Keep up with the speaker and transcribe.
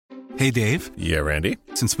Hey, Dave. Yeah, Randy.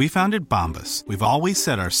 Since we founded Bombas, we've always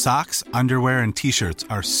said our socks, underwear, and T-shirts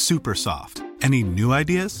are super soft. Any new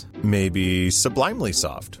ideas? Maybe sublimely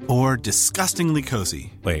soft. Or disgustingly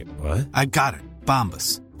cozy? Wait, what? I got it.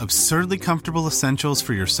 Bombas. Absurdly comfortable essentials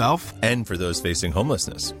for yourself And for those facing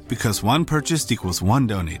homelessness. Because one purchased equals one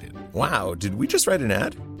donated. Wow, did we just write an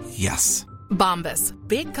ad? Yes. Bombas.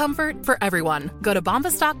 Big comfort for everyone. Go to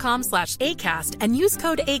bombas.com/ACAST and use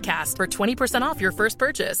code ACAST for 20% off your first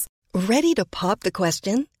purchase. Ready to pop the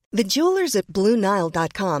question? The jewelers at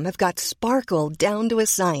BlueNile.com have got sparkle down to a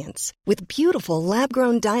science with beautiful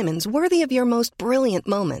lab-grown diamonds worthy of your most brilliant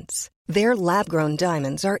moments. Their lab-grown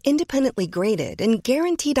diamonds are independently graded and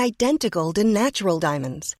guaranteed identical to natural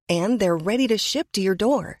diamonds, and they're ready to ship to your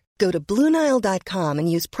door. Go to BlueNile.com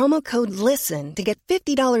and use promo code LISTEN to get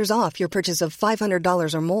 $50 off your purchase of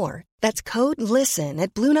 $500 or more. That's code LISTEN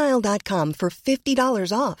at BlueNile.com for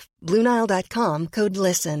 $50 off. BlueNile.com, code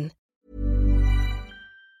LISTEN.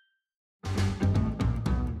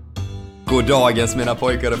 God dagens mina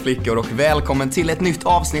pojkar och flickor och välkommen till ett nytt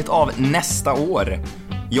avsnitt av Nästa år.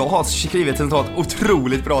 Jag har skrivit ett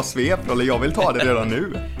otroligt bra svep, eller jag vill ta det redan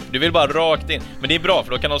nu. Du vill bara rakt in. Men det är bra,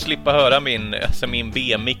 för då kan de slippa höra min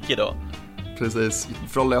B-mick idag. Precis.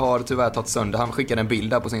 Frolle har tyvärr tagit sönder. Han skickade en bild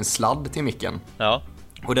där på sin sladd till micken. Ja.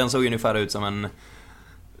 Och den såg ungefär ut som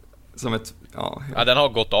ett Ja, den har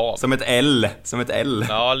gått av. Som ett L.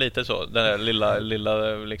 Ja, lite så. Den där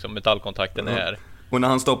lilla liksom metallkontakten är här. Och när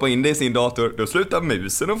han stoppar in det i sin dator, då slutar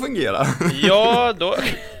musen att fungera. Ja, då...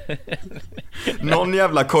 Någon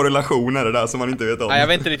jävla korrelation är det där som man inte vet om. Nej, jag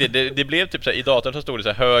vet inte riktigt. Det blev typ så här, i datorn så stod det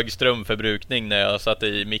så här hög strömförbrukning när jag satte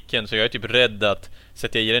i micken. Så jag är typ rädd att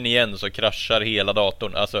sätter jag i den igen så kraschar hela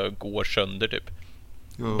datorn. Alltså går sönder typ.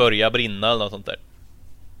 Börjar brinna eller något sånt där.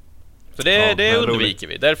 Så det undviker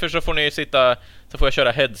vi. Därför så får ni sitta... Så får jag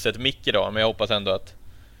köra headset-mick idag. Men jag hoppas ändå att...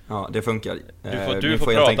 Ja, det funkar. Du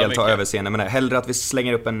får helt enkelt mycket. ta överseende med det. Hellre att vi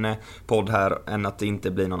slänger upp en podd här än att det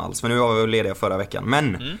inte blir någon alls. Men nu var vi lediga förra veckan.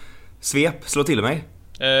 Men, svep, slå till mig.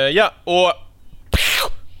 Ja, och...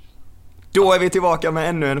 Då är vi tillbaka med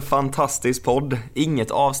ännu en fantastisk podd.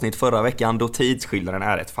 Inget avsnitt förra veckan då tidsskillnaden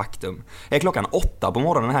är ett faktum. Är klockan 8 på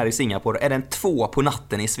morgonen här i Singapore är den 2 på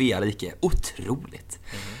natten i Svea rike. Otroligt.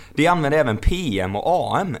 Det använder även PM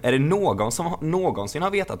och AM. Är det någon som någonsin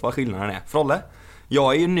har vetat vad skillnaden är? Frolle?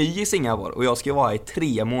 Jag är ju ny i Singapore och jag ska vara i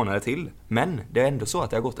 3 månader till. Men det är ändå så att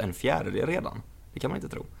det har gått en fjärdedel redan. Det kan man inte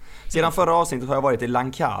tro. Sedan förra avsnittet har jag varit i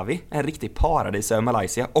Langkawi, en riktig paradis över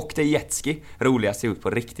Malaysia. Och det är jetski, roligast jag gjort på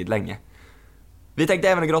riktigt länge. Vi tänkte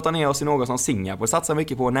även grotta ner oss i något som Singapore satsar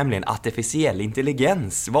mycket på, nämligen artificiell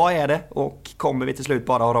intelligens. Vad är det? Och kommer vi till slut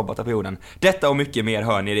bara ha robotar på jorden? Detta och mycket mer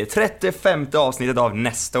hör ni i det 35:e avsnittet av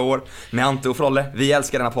Nästa år med Ante och Frolle. Vi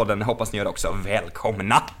älskar den här podden, hoppas ni gör det också.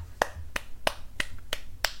 Välkomna!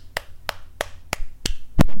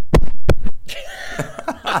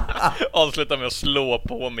 Avsluta med att slå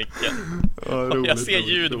på micken. Jag ser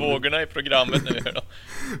ljudvågorna i programmet nu då.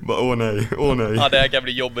 Åh nej. Ja, det här kan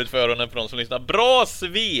bli jobbigt för öronen för de som lyssnar. Bra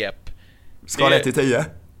svep! Skala 1-10.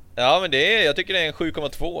 Ja, men jag tycker det är en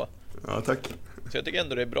 7,2. Ja, tack. Så jag tycker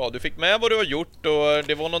ändå det är bra. Du fick med vad du har gjort och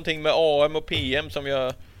det var någonting med AM och PM som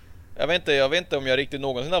jag vet inte om jag riktigt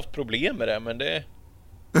någonsin haft problem med det, men det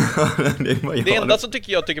det enda som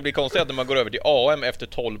jag tycker blir konstigt är att när man går över till AM efter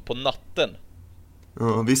 12 på natten.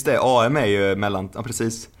 Ja, visst är AM är ju mellan, ja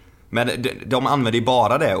precis. Men de använder ju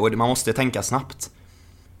bara det och man måste tänka snabbt.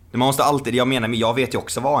 Man måste alltid, jag vet ju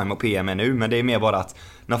också vad AM och PM är nu, men det är mer bara att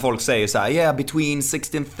när folk säger så här, yeah, between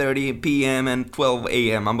 16:30 PM and 12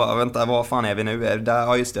 AM, man bara, vänta, vad fan är vi nu? Är det där?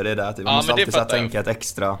 Ja just det, det är där. Man måste alltid så tänka ett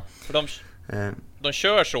extra. För de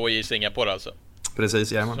kör så i Singapore alltså.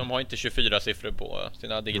 Precis, ja. De har inte 24 siffror på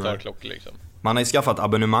sina digitalklockor liksom. Man har ju skaffat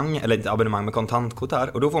abonnemang, eller inte abonnemang med kontantkort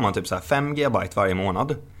här. Och då får man typ så här 5 GB varje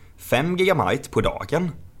månad, 5 GB på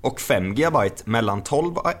dagen och 5 GB mellan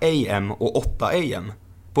 12 AM och 8 AM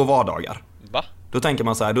på vardagar. Va? Då tänker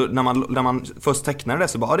man så här, när man först tecknar det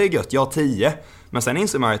så bara, det är gött, jag har 10. Men sen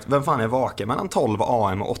inser man att vem fan är vaken mellan 12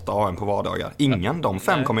 AM och 8 AM på vardagar? Ingen, de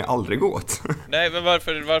 5 kommer ju aldrig gå åt. Nej, men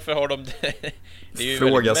varför har de det? Det är ju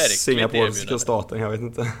fråga singaporiska staten, jag vet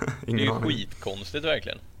inte. Det är ju skitkonstigt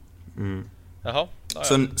verkligen. Jaha.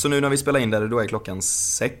 Så nu när vi spelar in där, då är klockan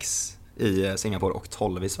 6 i Singapore och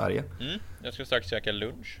 12 i Sverige. Jag ska strax käka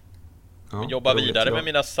lunch. Ja, jobba vidare med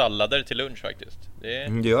mina sallader till lunch faktiskt.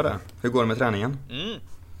 Det gör det. Hur går det med träningen?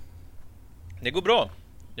 Det går bra.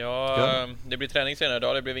 Det blir träning senare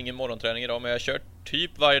idag. Det blev ingen morgonträning idag, men jag har kört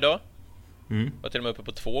typ varje dag. Var till och med uppe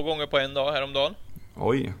på 2 gånger på en dag häromdagen.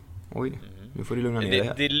 Oj. Nu får du lugna ner dig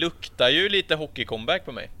här. Det luktar ju lite hockey-comeback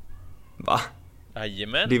på mig. Va?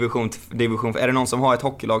 Jajamän. Division. Är det någon som har ett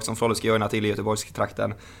hockeylag som Frollo ska joina till i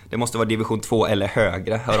Göteborgstrakten? Det måste vara division 2 eller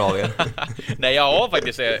högre, hör av er. Nej, jag har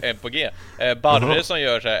faktiskt en på G. Barre som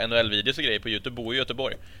gör så här NHL-videos och grejer på YouTube bor i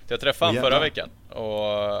Göteborg. Så jag träffade han förra veckan.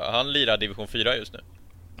 Och han lirar division 4 just nu.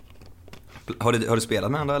 Har du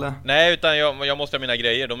spelat med honom då, eller? Nej, utan jag måste ha mina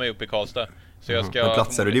grejer, de är uppe i Karlstad. Så jag ska... Men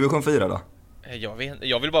platsar du division 4 då?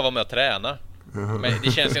 Jag vill bara vara med och träna. Men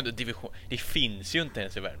det känns ju inte division... Det finns ju inte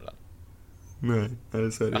ens i Värmland. Nej,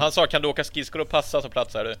 det så är det. Han sa, kan du åka skridskor och passa så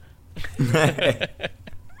platsar du. Nej.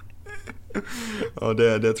 Ja,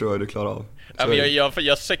 det tror jag du klarar av. Ja, men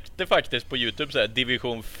jag sökte faktiskt på YouTube så här,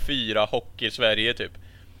 division 4 hockey Sverige typ.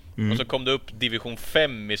 Och så kom det upp division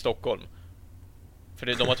 5 i Stockholm. För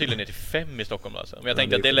de har tydligen ner till 5 i Stockholm alltså. Men jag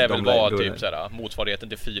tänkte att det lär väl vara typ så här, motsvarigheten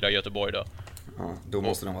till 4 i Göteborg då. Ja, då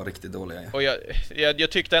måste de vara riktigt dåliga. Och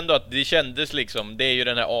jag tyckte ändå att det kändes liksom, det är ju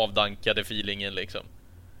den här avdankade feelingen liksom.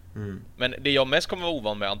 Men det jag mest kommer vara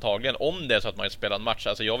ovan med antagligen, om det är så att man spelar en match,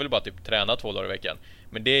 alltså jag vill bara typ träna 2 dagar i veckan.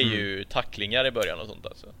 Men det är ju tacklingar i början och sånt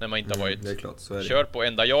alltså. När man inte har varit det är klart, så är det. Kört på,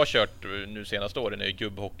 enda jag har kört nu senaste åren är ju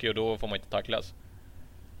gubbhockey och då får man inte tacklas.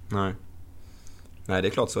 Nej, det är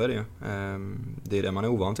klart, så är det ju. Det är det man är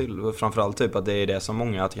ovan till. Framförallt typ att det är det som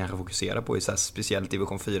många kanske fokuserar på i så här, speciellt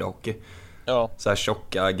division 4 hockey. Ja. Så här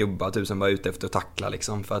tjocka gubbar typ som bara är ute efter att tackla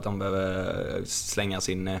liksom, för att de behöver slänga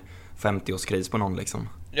sin 50-årskris på någon liksom.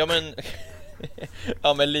 Ja men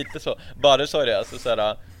ja men lite så. Bara så är det alltså så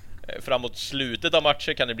här, framåt slutet av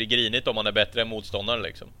matcher kan det bli grinigt om man är bättre än motståndaren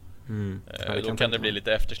liksom. Då kan det bli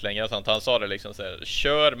lite efterslängar och sånt. Han sa det liksom så här,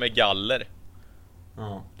 kör med galler.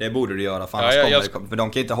 Ja, det borde du göra, för annars för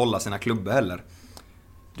de kan inte hålla sina klubbor heller.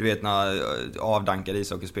 Du vet när avdankade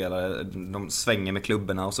ishockeyspelare, de svänger med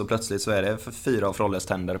klubborna och så plötsligt så är det 4 av Frolles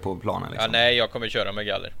tänder på planen liksom. Ja, nej, jag kommer köra med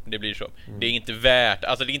galler. Det blir så. Det är inte värt,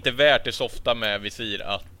 alltså det är inte värt det softa med visir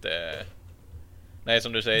att nej,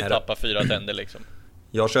 som du säger, tappa 4 tänder liksom.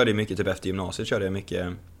 Jag körde mycket typ efter gymnasiet, körde jag mycket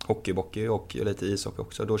hockeybockey och lite ishockey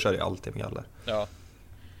också. Då körde jag alltid med galler. Ja.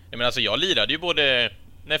 Men alltså jag lirade ju både,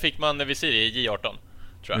 när fick man visir i J18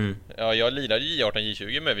 tror jag. Ja, jag lirade J18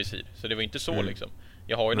 J20 med visir, så det var inte så liksom.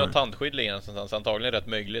 Jag har ju något tandskydd liggande, så antagligen rätt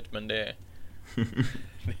möjligt, men det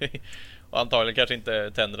och antagligen kanske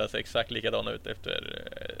inte tänderna ser exakt likadana ut efter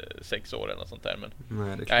 6 år eller något sånt där, men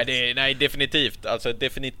nej, definitivt. Alltså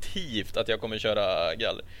definitivt att jag kommer köra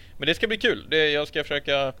galler. Men det ska bli kul. Jag ska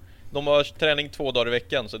försöka. De har träning 2 dagar i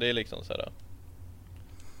veckan, så det är liksom så här.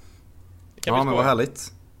 Ja, men vad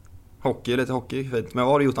härligt. Lite hockey. Men vad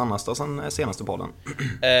har du gjort annars då sen senaste podden?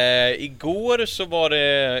 Igår så var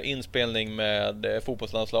det inspelning med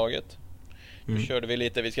fotbollslandslaget. Nu körde vi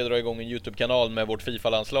lite, vi ska dra igång en YouTube-kanal med vårt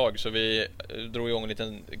FIFA-landslag. Så vi drog igång en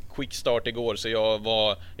liten quick start igår. Så jag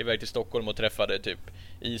var iväg till Stockholm och träffade typ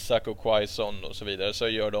Isak och Quaison och så vidare. Så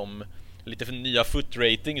gör de lite nya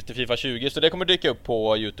foot-ratings till FIFA 20. Så det kommer dyka upp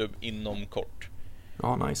på YouTube inom kort.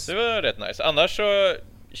 Ja, nice. Det var rätt nice. Annars så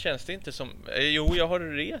känns det inte som... Jo, jag har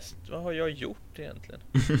rest. Vad har jag gjort egentligen?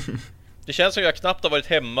 Det känns som jag knappt har varit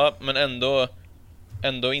hemma, men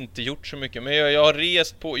ändå inte gjort så mycket. Men jag har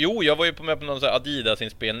rest på... Jo, jag var ju med på någon så här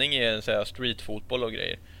Adidas-inspelning i en så här streetfotboll och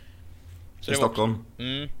grejer. Så i Stockholm?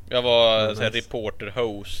 Jag var så här reporter,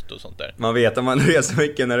 host och sånt där. Man vet om man reser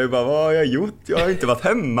mycket när du bara, vad har jag gjort? Jag har inte varit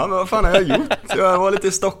hemma, men vad fan har jag gjort? Jag var lite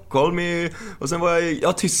i Stockholm och sen var jag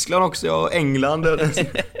i Tyskland också, jag England.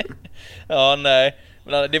 Ja, nej.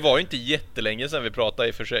 Men det var ju inte jättelänge sedan vi pratade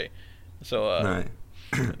i och för sig. Så,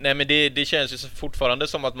 nej, men det känns ju fortfarande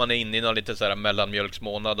som att man är inne i någon lite så här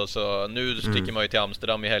mellanmjölksmånad. Och så nu sticker man ju till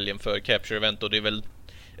Amsterdam i helgen för Capture Event. Och det är väl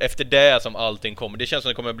efter det som allting kommer. Det känns som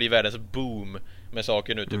att det kommer bli världens boom med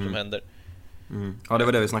saker nu typ som händer. Ja, det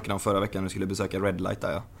var det vi snackade om förra veckan. Vi skulle besöka Red Light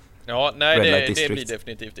där, ja. Ja, nej, det blir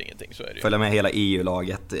definitivt ingenting, så är det ju. Följa med hela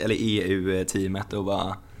EU-laget, eller EU-teamet och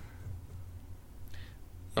bara...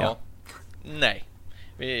 Ja. Nej.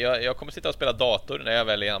 Jag kommer sitta och spela dator när jag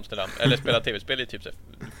väl är i Amsterdam. Eller spela tv-spel i typ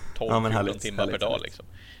 12 timmar per dag liksom.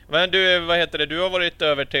 Men du, vad heter det? Du har varit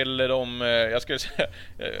över till jag skulle säga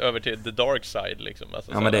över till the dark side liksom.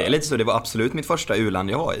 Alltså, ja, men det är lite så. Det var absolut mitt första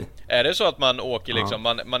u-land jag var i. Är det så att man åker liksom,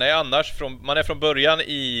 man är annars man är från början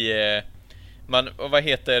i vad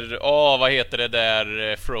heter det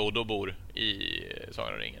där Frodo bor i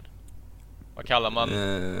Sagan om ringen? Vad kallar man?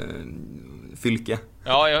 Fylke.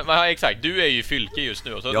 Ja, exakt. Du är ju Fylke just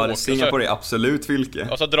nu. Och så det svingar på det, absolut Fylke.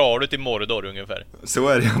 Och så drar du till Mordor ungefär. Så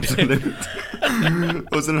är det absolut.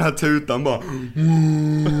 Och så den här tutan bara...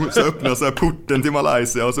 Så öppnar så här porten till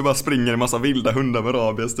Malaysia och så bara springer en massa vilda hundar med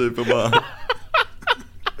rabies typ och bara...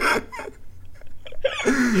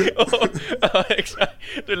 Ja, exakt.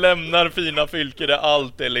 Du lämnar fina Fylke där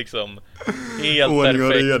allt är liksom Helt ordning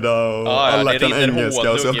och perfekt. reda och alla kan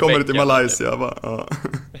engelska. Och så jag kommer till Malaysia bara, ja.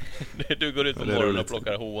 Du går ut på morgonen och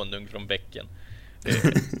plockar honung från bäcken.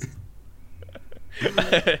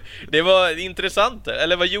 Det var intressant.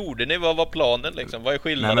 Eller vad gjorde ni? Vad var planen liksom? Vad är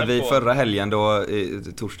skillnaden? Nej, men vi förra helgen då,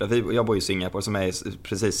 torsdag, jag bor i Singapore som är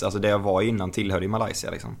precis, alltså det jag var innan tillhörde i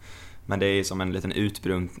Malaysia liksom. Men det är som en liten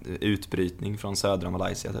utbrytning från södra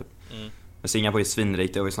Malaysia typ. Men Singapore är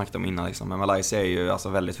svinrikt, det har vi snackat om innan liksom. Men Malaysia är ju alltså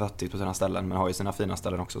väldigt fattigt på sina ställen, men har ju sina fina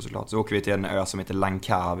ställen också såklart. Så åker vi till en ö som heter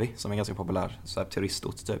Langkawi, som är ganska populär, så här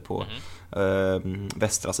turistort typ på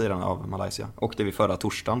västra sidan av Malaysia. Åkte vi förra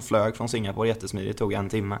torsdagen, flög från Singapore jättesmidigt, tog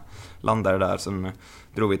 1 timme. Landade där, sen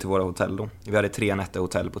drog vi till våra hotell då. Vi hade 3 nätter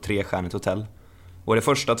hotell på 3-stjärnigt hotell. Och de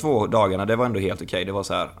första 2 dagarna, det var ändå helt okej. Det var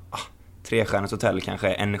så här, 3-stjärnigt hotell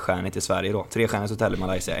kanske är 1-stjärnigt i Sverige då. 3-stjärnigt hotell i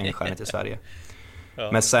Malaysia, 1-stjärnigt i Sverige. Ja.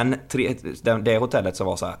 Men sen det hotellet så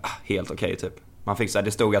var så här, helt okej typ. Man fick så här,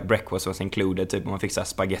 det stod att breakfast was included typ, och man fick så här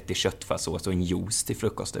spaghetti, köttfärssås och en juice till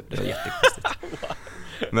frukost typ. Det var jättekonstigt.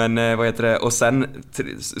 Men vad heter det? Och sen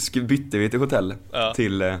bytte vi till hotell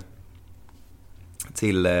till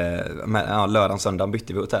lördagen, söndagen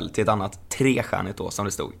bytte vi hotell till ett annat 3-stjärnigt då som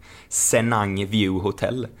det stod. Senang View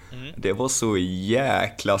Hotel. Det var så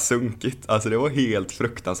jäkla sunkigt. Alltså det var helt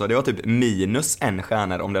fruktansvärt. Det var typ -1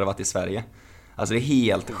 stjärna om det hade varit i Sverige. Alltså det är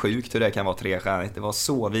helt sjukt hur det kan vara 3-stjärnigt. Det var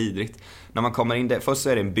så vidrigt. När man kommer in där, först så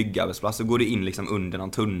är det en byggarbetsplats. Så går du in liksom under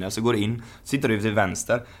någon tunnel. Så går du in, sitter du till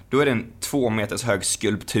vänster. Då är det en 2 meters hög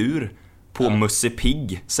skulptur på Musse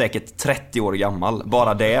Pigg, säkert 30 år gammal.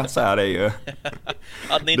 Bara det så är det ju.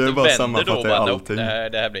 Att ni det inte bara vänder då bara, allting. Det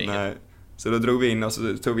här blir inget. Nej. Så då drog vi in och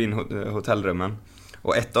så tog vi in hotellrummen.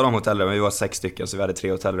 Och ett av de hotellrummen, vi var 6 stycken så vi hade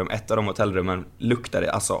 3 hotellrum. Ett av de hotellrummen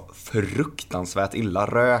luktade alltså fruktansvärt illa.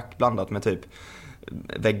 Rök blandat med typ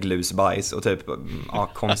vägglusbajs och typ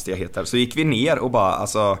konstigheter. Så gick vi ner och bara,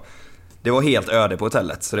 alltså det var helt öde på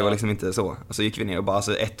hotellet. Så det var liksom inte så. Och så gick vi ner och bara,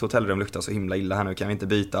 alltså ett hotellrum luktar så himla illa här nu, kan vi inte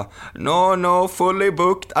byta? No, fully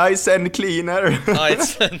booked, I send cleaner. I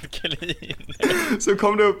send cleaner. Så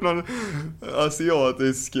kom det upp någon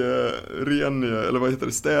asiatisk eller vad heter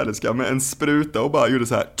det, städerska med en spruta och bara gjorde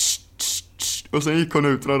så här och sen gick hon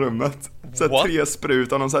ut från rummet. Så här 3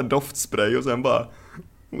 sprutor, någon så här doftspray och sen bara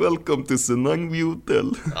welcome to Senang View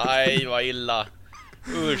Hotel. Nej, vad illa.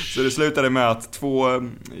 Usch. Så det slutade med att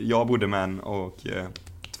jag bodde med en och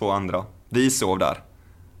 2 andra. Vi sov där.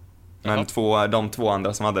 Men de 2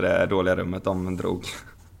 andra som hade det dåliga rummet, de drog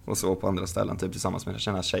och sov på andra ställen typ tillsammans med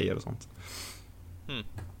sina tjejer och sånt.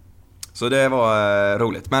 Så det var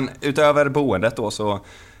roligt. Men utöver boendet då så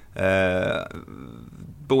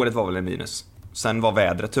boendet var väl en minus. Sen var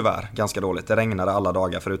vädret tyvärr ganska dåligt. Det regnade alla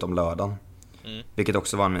dagar förutom lördagen. Vilket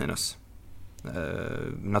också var en minus.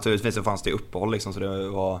 Naturligtvis så fanns det uppehåll liksom, så det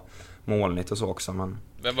var molnigt och så också. Men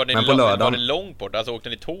var det, på lördagen, var det långt bort? Alltså åkte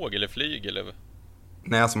ni tåg eller flyg eller?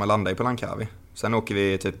 Nej, alltså man landade ju på Langkawi. Sen åker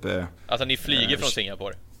vi typ alltså ni flyger från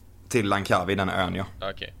Singapore? Till Langkawi, den ön, ja.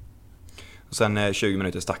 Okej. Och sen 20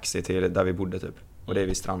 minuters taxi till där vi bodde typ. Och det är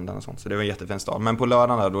vid stranden och sånt. Så det var en jättefin stad. Men på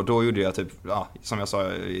lördagen där, då gjorde jag typ, som jag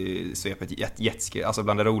sa i svepet, jetski. Alltså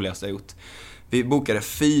bland det roligaste jag gjort. Vi bokade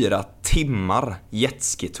 4 timmar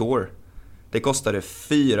jetski tour. Det kostade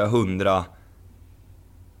 400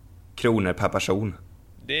 kronor per person.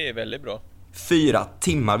 Det är väldigt bra. 4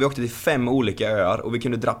 timmar, vi åkte till 5 olika öar och vi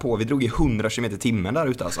kunde dra på, vi drog i 100 km i timmen där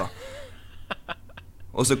ute alltså.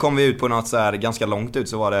 Och så kom vi ut på något så här ganska långt ut,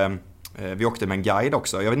 så var det, vi åkte med en guide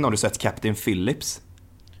också. Jag vet inte om du sett Captain Phillips?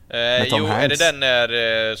 Jo, är det den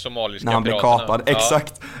när somaliska när han blev kapad,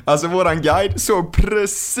 exakt. Alltså våran guide såg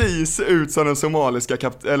precis ut som den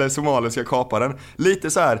somaliska kaparen.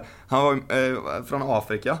 Lite så här, han var från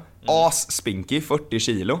Afrika, asspinkig, 40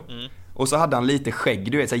 kilo. Och så hade han lite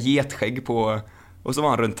skägg, du vet så här getskägg på. Och så var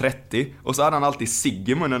han runt 30. Och så hade han alltid cigg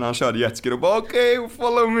i munnen när han körde jetski. Och bara okej,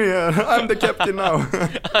 follow me, I'm the captain now.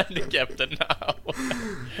 I'm the captain now.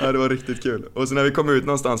 Ja, det var riktigt kul. Och så när vi kom ut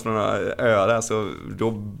någonstans från några öar där, så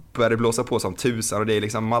då började det blåsa på som tusan. Och det är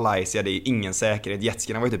liksom Malaysia, det är ingen säkerhet.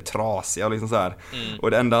 Jetskierna var ju typ trasiga och liksom så här.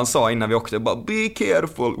 Och det enda han sa innan vi åkte bara be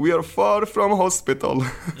careful, we are far from hospital.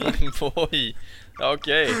 Oj.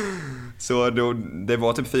 Okej. Så då, det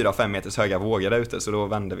var typ 4-5 meters höga vågor där ute, så då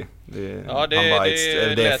vände vi.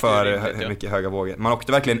 Det är för mycket höga vågor. Man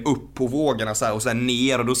åkte verkligen upp på vågorna så här, och sen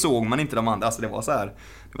ner, och då såg man inte de andra. Alltså det var så här,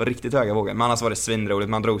 det var riktigt höga vågor. Men annars var det svinroligt.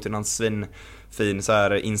 Man drog till någon fin så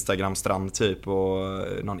här Instagram-strand typ och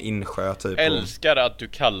någon insjö typ. Älskar att du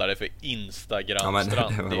kallar det för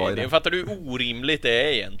Instagram-strand. Ja, det fattar du hur orimligt det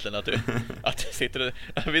är egentligen att du sitter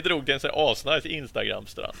och, vi drog till en så här asnice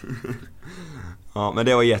Instagram-strand. Ja, men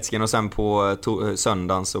det var jetskin och sen på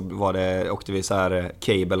söndagen så åkte vi så här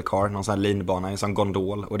cable car, någon sån här linbana i en sån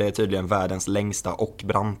gondol, och det är tydligen världens längsta och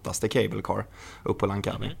brantaste cable car upp på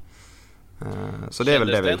Langkawi. Så det är väl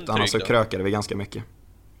det vi gjort, annars så krökade vi ganska mycket.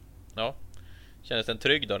 Ja, kändes den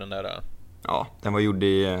trygg då den där? Ja, den var gjord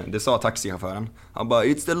det sa taxichauffören. Han bara,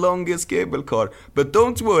 it's the longest cable car, but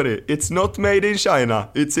don't worry, it's not made in China,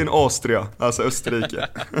 it's in Austria, alltså Österrike.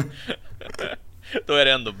 Då är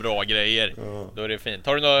det ändå bra grejer. Ja. Då är det fint.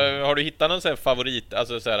 Har du hittat någon sån här favorit,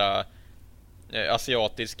 alltså så här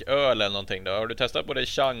asiatisk öl eller någonting då? Har du testat både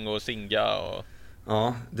Chang och Singa och...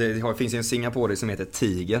 Ja, det finns ju en Singapore som heter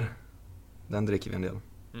Tiger. Den dricker vi en del.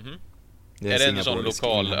 Mm-hmm. Är det en sån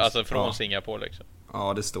lokal, alltså från ja. Singapore liksom?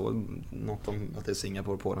 Ja, det står något om att det är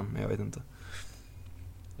Singapore på den, men jag vet inte.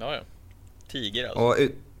 Ja. Tiger alltså.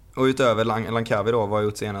 Och utöver Langkawi då, vad har jag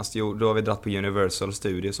gjort senast? Jo, då har vi dratt på Universal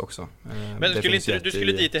Studios också. Men du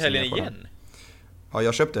skulle dit i helgen igen? Ja,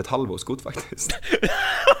 jag köpte ett halvårskort faktiskt.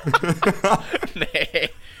 Nej,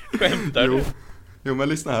 skämtar du? Jo, men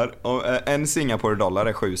lyssna här. En Singapore-dollar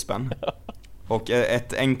är 7 spänn. Och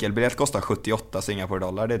ett enkelbiljett kostar 78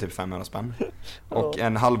 Singapore-dollar, det är typ 500 spänn. Och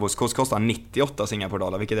en halvårskort kostar 98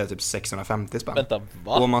 Singapore-dollar, vilket är typ 650 spänn. Vänta,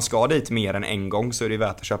 va? Och om man ska dit mer än en gång så är det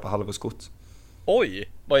värt att köpa halvårskort. Oj,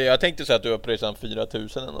 jag tänkte så att du har pröjsat 4 000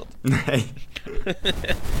 eller något. Nej.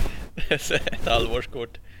 Ett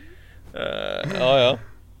halvårskort. Ja.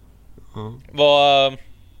 Vad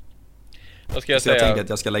ska jag säga? Jag tänkte att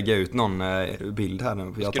jag ska lägga ut någon bild här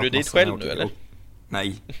nu. Ska du dit själv nu eller?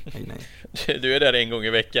 Nej. Du är där en gång i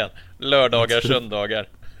veckan. Lördagar, söndagar.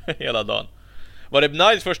 Hela dagen. Var det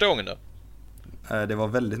nice första gången då? Det var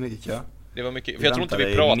väldigt mycket kö. Det var mycket, för jag tror inte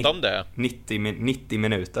vi pratade om det. 90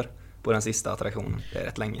 minuter på den sista attraktionen. Det är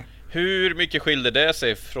rätt länge. Hur mycket skilde det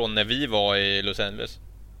sig från när vi var i Los Angeles?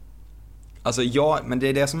 Alltså men det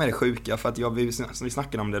är det som är det sjuka. För att vi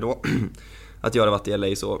snackade om det då, att jag hade varit i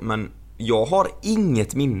LA så. Men jag har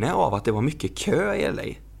inget minne av att det var mycket kö i LA.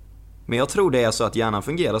 Men jag tror det är så att hjärnan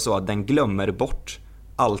fungerar så att den glömmer bort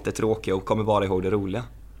allt det tråkiga och kommer bara ihåg det roliga.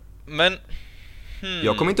 Men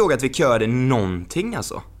jag kommer inte ihåg att vi körde någonting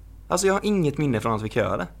alltså. Alltså jag har inget minne från att vi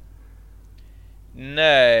körde.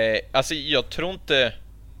 Nej, alltså jag tror inte.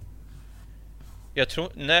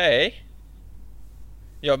 Nej.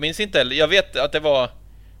 Jag minns inte. Jag vet att det var.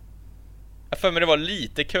 Jag för mig det var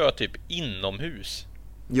lite kö typ inomhus.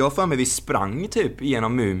 Jag för mig vi sprang typ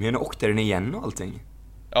genom Mumien och åkte den igen och allting.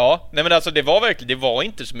 Ja, nej men alltså det var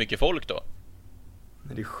inte så mycket folk då.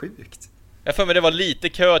 Men det är sjukt. Jag för mig det var lite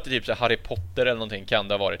kö till typ så Harry Potter eller någonting kan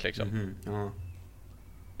det ha varit liksom. Ja.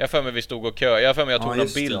 Jag för mig vi stod och kö. Jag för mig jag tog någon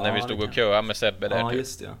bild när vi stod och köade med Sebbe där. Ja, typ.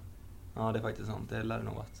 just det. Ja, det är faktiskt sant. Det lär det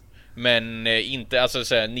nog varit. Men inte alltså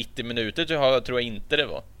så här, 90 minuter tror jag inte det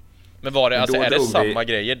var. Men var det alltså är det samma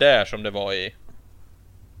grejer där som det var i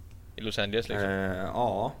Los Angeles liksom?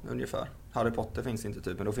 Ja, ungefär. Harry Potter finns inte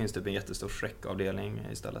typ, men då finns det typ en jättestor Shrek-avdelning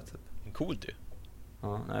istället typ. Coolt ju.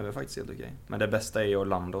 Ja, nej, det är faktiskt helt okej. Men det bästa är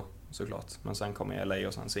Orlando såklart. Men sen kommer LA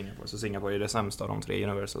och sen Singapore. Så Singapore är det sämsta av de 3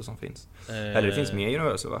 Universal som finns. Eller det finns mer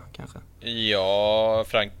Universal va, kanske? Ja,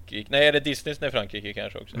 Frankrike. Nej, är det Disney i Frankrike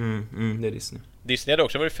kanske också? Det är Disney. Disney hade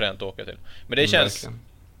också varit fränt att åka till. Men det känns... Verkligen.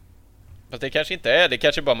 Fast det kanske inte är. Det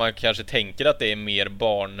kanske bara man kanske tänker att det är mer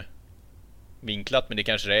barnvinklat. Men det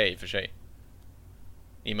kanske det är i och för sig.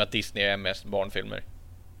 I och med att Disney är mest barnfilmer.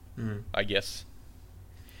 I guess.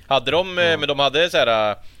 Hade de, men de hade så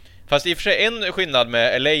här. Fast i och för sig en skillnad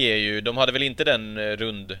med LA är ju, de hade väl inte den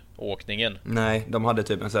rundåkningen. Nej, de hade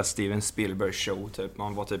typ en sån här Steven Spielberg show typ.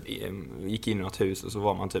 Man var typ gick in i något hus och så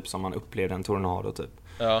var man typ som man upplevde en tornado typ.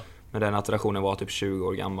 Ja. Men den attraktionen var typ 20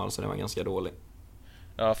 år gammal så den var ganska dålig.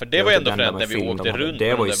 Ja, för det var ändå fränt när vi åkte runt.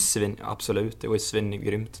 Det var ju absolut, det var ju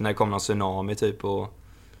svingrymt. När det kom någon tsunami typ och...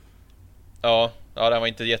 Ja, den var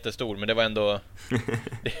inte jättestor, men det var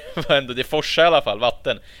ändå det forsade i alla fall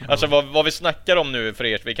vatten. Alltså vad vi snackar om nu för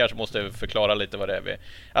er, vi kanske måste förklara lite vad det är.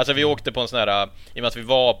 Alltså vi åkte på en sån här, i och med att vi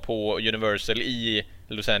var på Universal i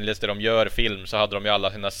Los Angeles där de gör film, så hade de ju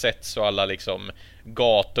alla sina sets och alla liksom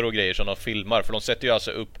gator och grejer som de filmar, för de sätter ju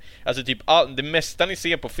alltså upp, alltså typ det mesta ni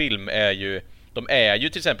ser på film är ju, de är ju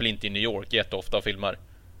till exempel inte i New York jätteofta och filmar.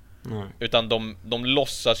 Utan de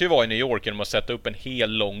låtsas ju vara i New York genom att sätta upp en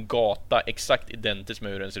hel lång gata exakt identiskt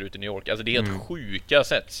med hur den ser ut i New York. Alltså det är helt sjuka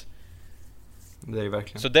sätt. Det är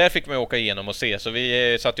verkligen. Så där fick man ju åka igenom och se. Så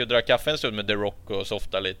vi satt ju och drack kaffe en stund med The Rock och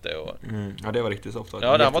softa lite och... Ja, det var riktigt softa.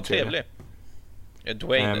 Ja, den var trevlig.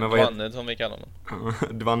 Dwanne som vi kallar honom.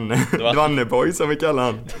 Dwanneboy som vi kallar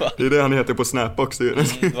han. Det är det han heter på Snap också.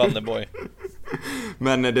 Dwanneboy.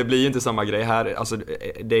 Men det blir ju inte samma grej här. Alltså,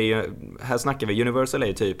 det är ju, här snackar vi, Universal är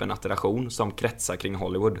ju typ en attraktion som kretsar kring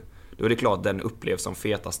Hollywood. Då är det klart den upplevs som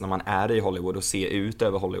fetast när man är i Hollywood och ser ut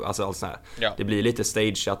över Hollywood. Alltså allt så här. Ja. Det blir lite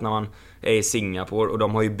stageat när man är i Singapore. Och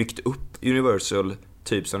de har ju byggt upp Universal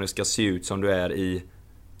typ som det ska se ut som du är i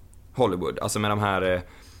Hollywood. Alltså med de här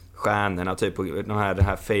stjärnorna typ, den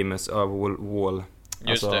här famous wall.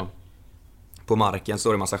 Just alltså, det. På marken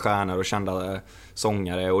står det en massa stjärnor och kända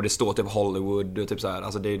sångare. Och det står typ Hollywood och typ så här.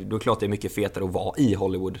 Alltså det är klart det är mycket fetare att vara i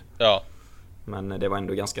Hollywood. Ja. Men det var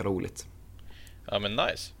ändå ganska roligt. Ja, men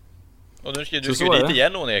nice. Och du ska ju dit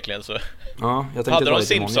igen onekligen så. Ja, jag tänkte hade ta de lite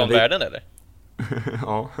Simpson-världen eller?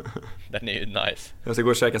 Ja. Den är ju nice. Jag ska gå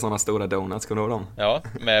och käka såna stora donuts, kommer du ihåg dem? Ja,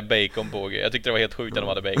 med bacon på. Jag tyckte det var helt sjukt att de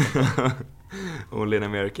hade bacon på. All in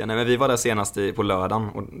America. Nej, men vi var där senast på lördagen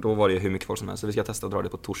och då var det hur mycket folk som helst. Så vi ska testa att dra det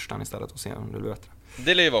på torsdagen istället och se om det blir bättre.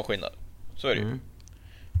 Det lär ju vara skillnad. Så är det ju.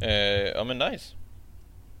 Ja, men nice.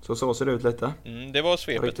 Så ser det ut lite. Det var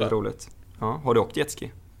svepet, riktigt roligt. Ja, har du åkt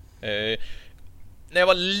jetski? När jag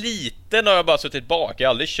var liten har jag bara suttit bak. Jag har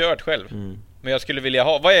aldrig kört själv. Men jag skulle vilja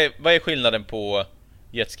ha. Vad är skillnaden på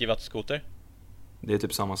jetski och vattenskoter? Det är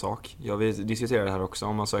typ samma sak. Jag vill diskutera det här också.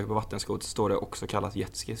 Om man söker på vattenskoter står det också kallat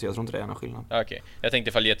jetski. Så jag tror inte det är någon skillnad. Okej. Jag tänkte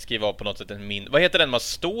ifall jetski var på något sätt en min. Vad heter den man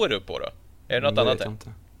står upp på då? Är det något annat? Vet jag inte.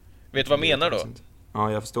 Vet du vad jag menar då?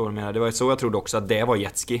 Ja, jag förstår vad du menar. Det var så jag trodde också att det var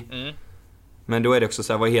jetski. Men då är det också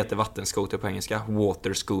så här, vad heter vattenskoter på engelska?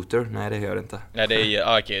 Water scooter? Nej, det gör det inte. Nej, det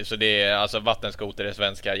är okej, så det är alltså vattenskoter är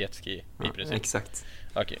svenska jetski i princip. Exakt.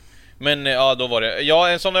 Okej. Men ja, då var det. Ja,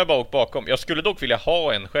 en sån har jag bara åkt bakom. Jag skulle dock vilja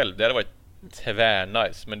ha en själv. Det hade varit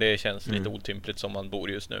tvärnice, men det känns lite otympligt som man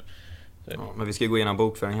bor just nu. Så. Ja, men vi ska gå igenom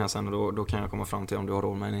bokföring här sen och då kan jag komma fram till om du har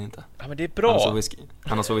råd med den eller inte. Ja, men det är bra.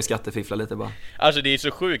 Annars får vi skattefiffla lite bara. Alltså det är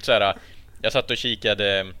så sjukt så här. Jag satt och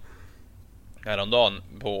kikade häromdagen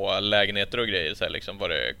på lägenheter och grejer så här, liksom vad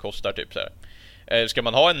det kostar typ så här. Ska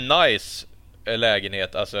man ha en nice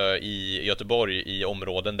lägenhet alltså i Göteborg i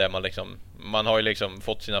områden där man har ju liksom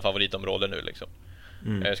fått sina favoritområden nu liksom.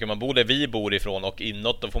 Ska man bo där vi bor ifrån och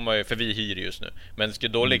inåt, då får man ju, för vi hyr just nu. Men ska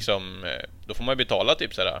då då får man ju betala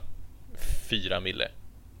typ så här 4 mille.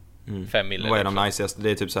 5 mille. Vad är de niceaste?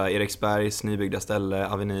 Det är typ så här Eriksbergs nybyggda ställe,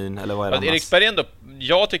 Avenyn eller vad är det? Alltså, Eriksberg ändå,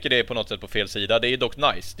 jag tycker det är på något sätt på fel sida. Det är dock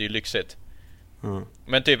nice, det är ju lyxigt.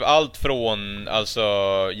 Men typ allt från alltså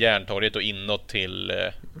Järntorget och inåt till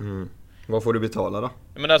vad får du betala då?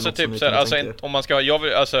 Men alltså typ så här, alltså om man ska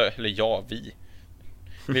vi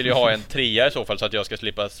vill ju ha en trea i så fall så att jag ska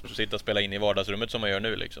slippa sitta och spela in i vardagsrummet som man gör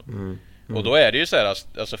nu liksom. Och då är det ju så här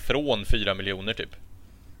alltså från 4 miljoner typ.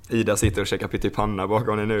 Ida sitter och käkar pyttipanna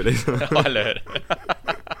bakom dig nu liksom. Ja, eller hur?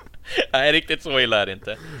 Nej, riktigt så illa är det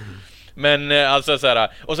inte. Men alltså så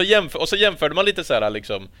här, och så jämförde man lite så här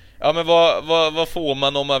liksom. Ja, men vad får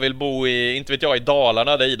man om man vill bo i, inte vet jag, i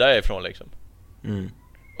Dalarna där Ida är ifrån liksom.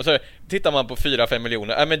 Och så tittar man på 4-5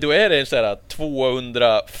 miljoner. Ja, men då är det en så här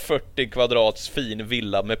 240 kvadrats fin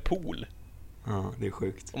villa med pool. Ja, det är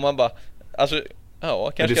sjukt. Och man bara alltså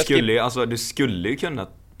ja, kanske du skulle ju kunna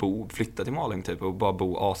flytta till Malung typ och bara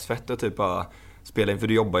bo asfett och typ bara spela in, för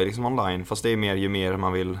du jobbar ju liksom online, fast det är mer ju mer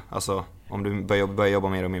man vill, alltså om du börjar jobba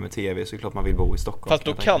mer och mer med TV så är det klart man vill bo i Stockholm. Fast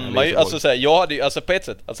då kan man ju, alltså så här, jag hade ju, alltså på ett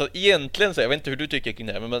sätt, alltså egentligen så jag vet inte hur du tycker kring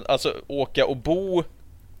det här, men alltså åka och bo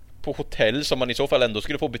på hotell som man i så fall ändå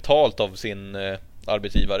skulle få betalt av sin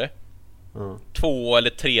arbetsgivare 2 eller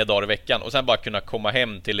 3 dagar i veckan och sen bara kunna komma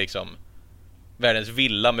hem till liksom världens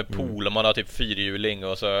villa med pool och man har typ fyrhjuling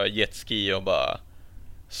och så jetski och bara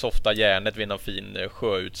softa järnet vid någon fin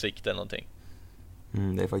sjöutsikt eller någonting.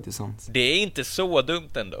 Det är faktiskt sant. Det är inte så dumt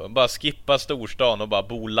ändå. Bara skippa storstan och bara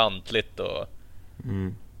bo lantligt och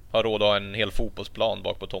ha råd att ha en hel fotbollsplan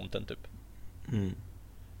bak på tomten typ.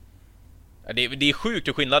 Det är sjukt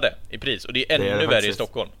hur skillnader i pris och det är ännu värre i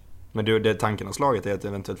Stockholm. Men du, det tanken har slagit är att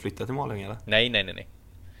eventuellt flytta till Malung eller? Nej.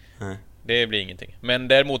 Det blir ingenting. Men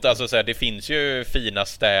däremot alltså så här, det finns ju fina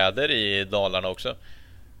städer i Dalarna också.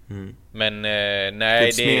 Men nej,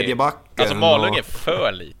 typ Smedjebacken. Alltså Malung är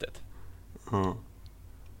för litet.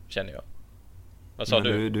 Känner jag. Vad sa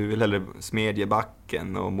du? Du vill hellre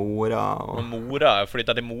Smedjebacken och Mora och Mora,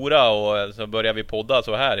 flytta till Mora och så börjar vi podda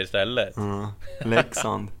så här istället.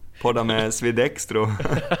 Leksand. Podda med Svidextro.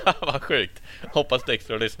 Vad sjukt. Hoppas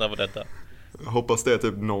Dextro lyssnar på detta. Jag hoppas det är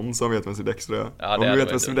typ någon som vet vem Svidextro är. Ja, om du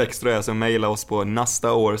vet vem Svidextro är så mejla oss på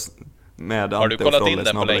nästa års med Har du kollat in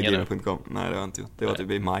den på länge nu? Nej, det har jag inte gjort. Det var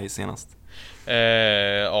typ i maj senast.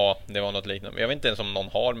 Ja, det var något liknande. Jag vet inte ens om någon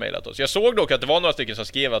har mejlat oss. Jag såg dock att det var några stycken som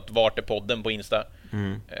skrev att vart är podden på Insta.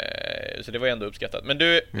 Så det var ändå uppskattat. Men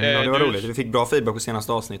du... Ja, det var roligt. Vi fick bra feedback på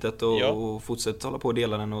senaste avsnittet och, Ja. och fortsätt hålla på och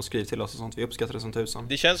dela den och skriv till oss och sånt. Vi uppskattar det som tusan.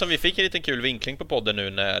 Det känns som vi fick en liten kul vinkling på podden nu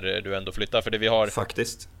när du ändå flyttar. För det vi har...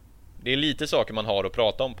 Faktiskt. Det är lite saker man har att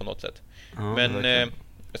prata om på något sätt. Ja, Men verkligen.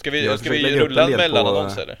 ska Jag vi försöker lägga upp rulla en en del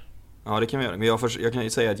mellanannons på- eller? Ja, det kan vi göra. Men jag kan ju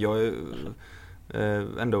säga att jag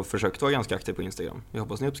ändå försökt vara ganska aktiv på Instagram. Jag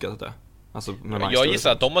hoppas ni uppskattat det. Alltså, med My Jag Stories.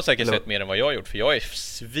 gissar att de har säkert Eller- sett mer än vad jag har gjort. För jag är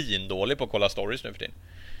svindålig på att kolla stories nu för tiden.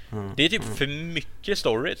 Det är typ för mycket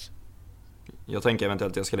stories. Jag tänker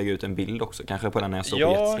eventuellt att jag ska lägga ut en bild också. Kanske på den när jag står på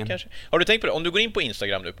Ja, jetski. kanske. Har du tänkt på det? Om du går in på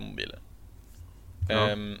Instagram nu på mobilen. Ja.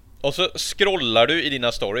 Och så scrollar du i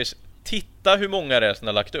dina stories. Titta hur många det är som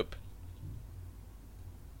har lagt upp.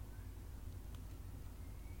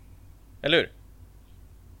 Eller hur?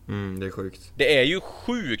 Det är sjukt. Det är ju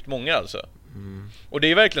sjukt många alltså. Och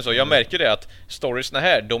det är verkligen så, jag märker det att storiesna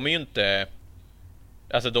här, de är ju inte...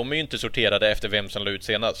 Alltså de är ju inte sorterade efter vem som la ut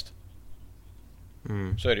senast.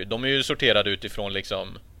 Så är det ju. De är ju sorterade utifrån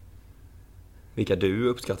liksom... Vilka du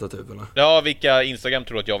uppskattar typ, eller? Ja, vilka Instagram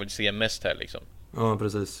tror att jag vill se mest här liksom. Ja,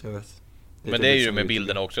 precis. Jag vet. Men typ det är ju liksom med YouTube.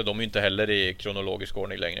 bilderna också, de är ju inte heller i kronologisk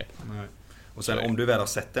ordning längre. Nej. Och sen om du väl har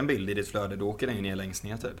sett en bild i ditt flöde, då åker den ju ner längst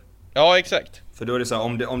ner typ. Ja, exakt. För då är det så här,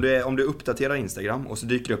 om du uppdaterar Instagram och så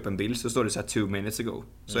dyker upp en bild så står det så här 2 minutes ago.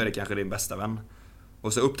 Så är det kanske din bästa vän.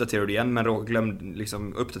 Och så uppdaterar du igen, men då glöm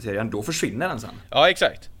liksom uppdatera igen, då försvinner den sen. Ja,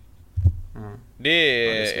 exakt. Det Ja, det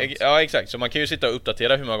är är... sant. Ja, exakt. Så man kan ju sitta och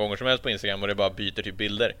uppdatera hur många gånger som helst på Instagram och det bara byter typ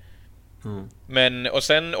bilder. Men, och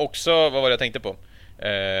sen också, vad var det jag tänkte på?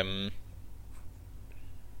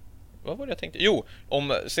 Vad var det jag tänkte? Jo,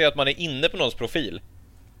 säg att man är inne på någons profil.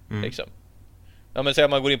 Liksom. Ja, men säg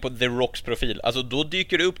att man går in på The Rocks profil. Alltså då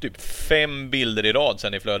dyker det upp typ 5 bilder i rad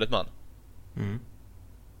sen i flödet, man.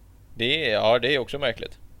 Det är också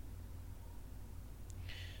märkligt.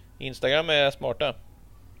 Instagram är smarta.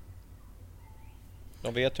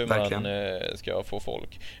 De vet hur Verkligen. man ska få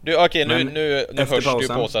folk. Du, okej, nu efter hörs det ju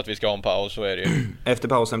pausen- på så att vi ska ha en paus, så är det ju. Efter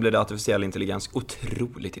pausen blir det artificiell intelligens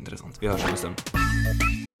otroligt intressant. Vi hörs om en stund.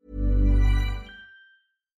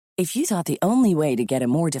 If you thought the only way to get a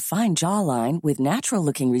more defined jawline with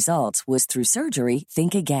natural-looking results was through surgery,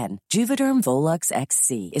 think again. Juvederm Volux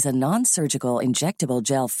XC is a non-surgical injectable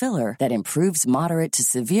gel filler that improves moderate to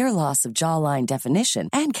severe loss of jawline definition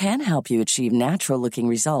and can help you achieve natural-looking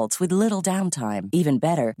results with little downtime. Even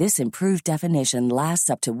better, this improved definition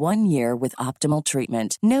lasts up to 1 year with optimal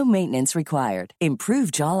treatment. No maintenance required.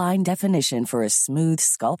 Improve jawline definition for a smooth,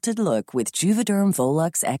 sculpted look with Juvederm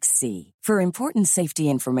Volux XC. For important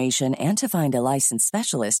safety information and to find a licensed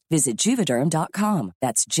specialist, visit Juvederm.com.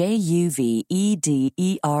 That's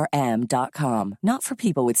JUVEDERM.com. Not for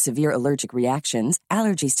people with severe allergic reactions,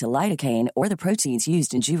 allergies to lidocaine, or the proteins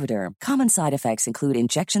used in Juvederm. Common side effects include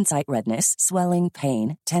injection site redness, swelling,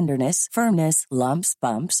 pain, tenderness, firmness, lumps,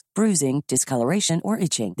 bumps, bruising, discoloration, or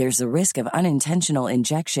itching. There's a risk of unintentional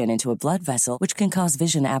injection into a blood vessel, which can cause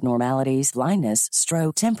vision abnormalities, blindness,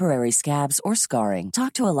 stroke, temporary scabs, or scarring.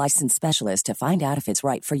 Talk to a licensed specialist to find out if it's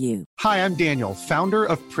right for you. Hi, I'm Daniel, founder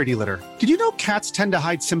of Pretty Litter. Did you know cats tend to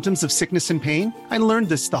hide symptoms of sickness and pain? I learned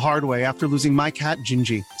this the hard way after losing my cat,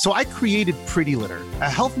 Gingy. So I created Pretty Litter, a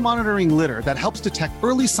health monitoring litter that helps detect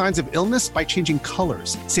early signs of illness by changing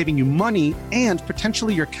colors, saving you money and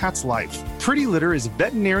potentially your cat's life. Pretty Litter is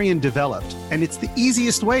veterinarian developed, and it's the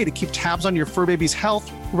easiest way to keep tabs on your fur baby's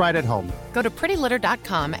health right at home. Go to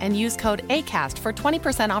prettylitter.com and use code ACAST for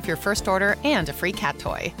 20% off your first order and a free cat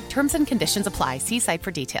toy. Terms and conditions apply. See site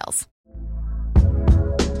for details.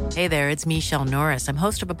 Hey there, it's Michelle Norris. I'm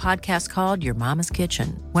host of a podcast called Your Mama's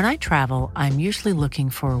Kitchen. When I travel, I'm usually looking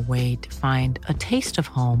for a way to find a taste of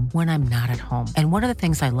home when I'm not at home. And one of the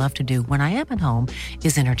things I love to do when I am at home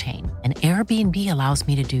is entertain. And Airbnb allows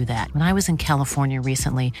me to do that. When I was in California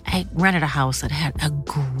recently, I rented a house that had a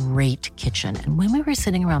great kitchen. And when we were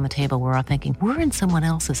sitting around the table, we were all thinking, we're in someone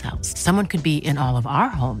else's house. Someone could be in all of our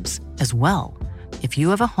homes as well. If you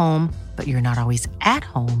have a home, but you're not always at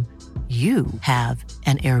home, you have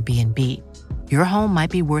an Airbnb. Your home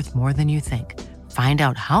might be worth more than you think. Find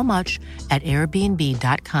out how much at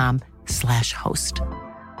airbnb.com/host.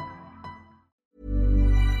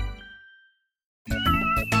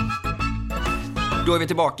 Då är vi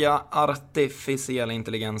tillbaka. Artificiell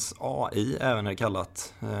intelligens, AI även är det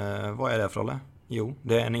kallat. Vad är det, Frolle? Jo,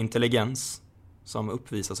 det är en intelligens som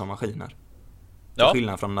uppvisas av maskiner. Till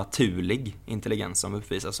skillnad från naturlig intelligens som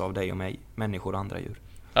uppvisas av dig och mig, människor och andra djur.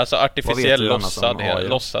 Alltså artificiell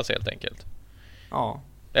låtsas helt enkelt. Ja.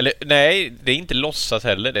 Eller nej, det är inte låtsas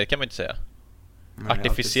heller, det kan man inte säga. Nej,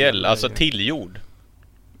 artificiell, alltså tillgjord.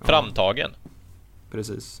 Framtagen.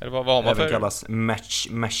 Precis. Eller vad har man även för? kallas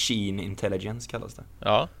machine intelligence kallas det.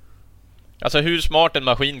 Ja. Alltså hur smart en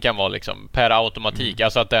maskin kan vara liksom per automatik.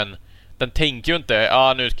 Alltså att den tänker ju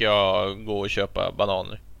inte nu ska jag gå och köpa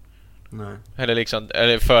bananer. Nej. Eller liksom,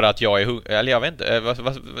 eller för att jag är eller jag vet inte,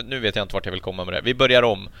 nu vet jag inte vart jag vill komma med det. Vi börjar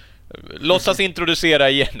om. Låtsas introducera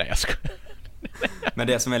igen. Nej, jag ska. Men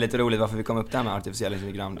det som är lite roligt varför vi kom upp där med artificiell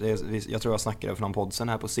intelligens, jag tror jag snackade för någon podd sen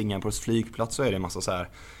här på Singapores flygplats, så är det en massa så här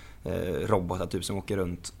robotar typ som åker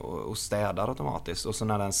runt och städar automatiskt, och så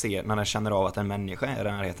när den känner av att en människa är i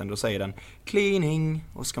den närheten, då säger den cleaning,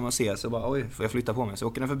 och ska man se så bara oj, får jag flytta på mig, så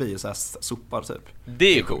åker den förbi och så här sopar typ.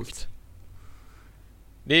 Det är coolt.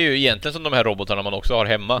 Det är ju egentligen som de här robotarna man också har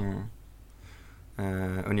hemma.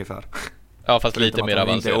 Ungefär. Ja, fast lite mer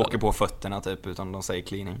avancerat. De inte åker på fötterna typ, utan de säger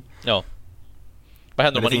cleaning. Ja. Vad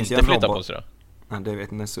händer om man inte flyttar på sig då? Ja, det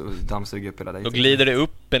vet inte, så dammsuger upp hela dig. Då glider det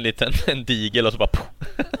upp en digel och så bara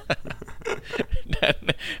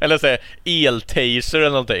eller så eltaser eller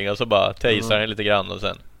någonting, och så bara tasar den lite grann och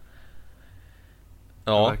sen.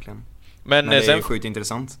 Ja, verkligen. Men det sen, är sjukt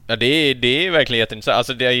intressant. Ja, det är verkligen jätteintressant.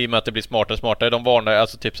 Alltså det är ju med att det blir smartare och smartare. De varnar,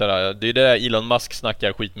 alltså typ såhär, det är det där Elon Musk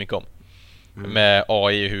snackar skitmycket om. Med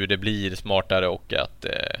AI, hur det blir smartare och att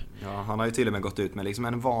ja, han har ju till och med gått ut med liksom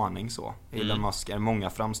en varning så. Elon Musk är många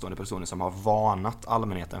framstående personer som har varnat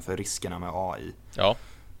allmänheten för riskerna med AI. Ja.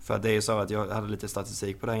 För det är ju så att jag hade lite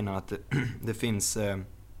statistik på det innan, att det finns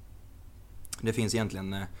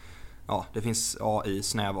egentligen det finns AI,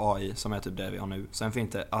 snäv AI, som är typ det vi har nu. Sen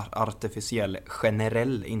finns det artificiell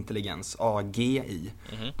generell intelligens, AGI.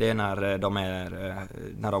 Det är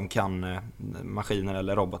när de kan, maskiner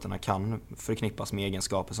eller robotarna kan förknippas med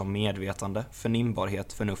egenskaper som medvetande,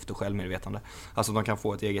 förnimbarhet, förnuft och självmedvetande. Alltså de kan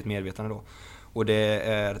få ett eget medvetande då. Och det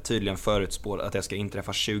är tydligen förutspått att det ska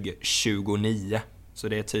inträffa 2029. Så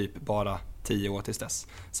det är typ bara 10 år tills dess.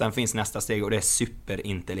 Sen finns nästa steg, och det är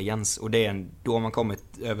superintelligens. Och det är då man kommit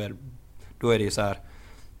över, då är det ju så här.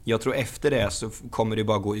 Jag tror efter det så kommer det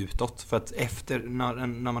bara gå utåt. För att efter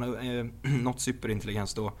när man har nått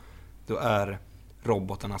superintelligens, då är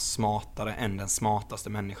robotarna smartare än den smartaste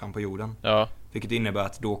människan på jorden. Ja. Vilket innebär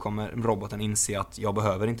att då kommer roboten inse att jag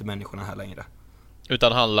behöver inte människorna här längre.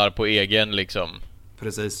 Utan handlar på egen liksom.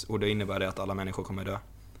 Precis, och det innebär det att alla människor kommer dö.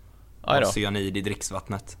 Aj då. Cyanid i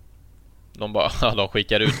dricksvattnet. De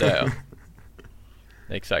skickar ut det, ja.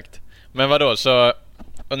 Exakt. Men vadå, så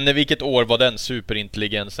vilket år var den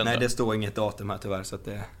superintelligensen? Nej, då? det står inget datum här tyvärr, så att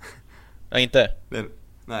det... Ja, inte?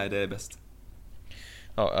 Nej, det är bäst.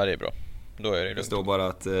 Ja, det är bra. Då är det lugnt. Det står bara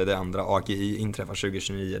att det andra AGI inträffar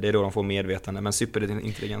 2029. Det är då de får medvetande, men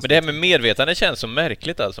superintelligens... Men det här med medvetande känns så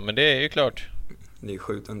märkligt alltså, men det är ju klart. Det är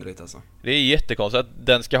sjukt underligt alltså. Det är jättekonstigt att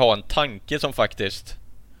den ska ha en tanke som faktiskt...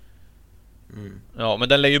 Ja, men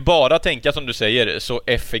den lär ju bara tänka, som du säger, så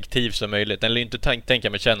effektivt som möjligt. Den lär ju inte tänka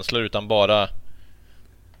med känslor, utan bara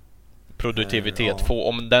produktivitet.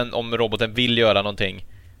 Om roboten vill göra någonting,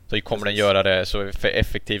 så kommer den göra det så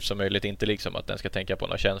effektivt som möjligt. Inte liksom att den ska tänka på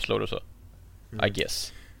några känslor och så. I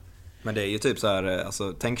guess. Men det är ju typ så här,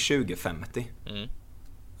 alltså tänk 2050.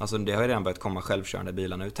 Alltså det har ju redan börjat komma självkörande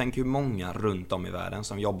bilar nu. Tänk hur många runt om i världen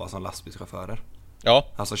som jobbar som lastbilschaufförer. Ja.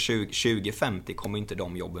 Alltså 2050 kommer inte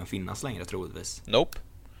de jobben finnas längre troligtvis. Nope.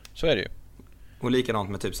 Så är det ju. Och likadant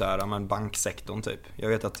med typ så här, men banksektorn typ. Jag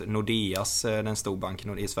vet att Nordeas, den stor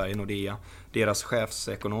banken i Sverige, Nordea, deras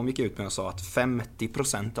chefsekonom gick ut med och sa att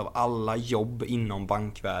 50% av alla jobb inom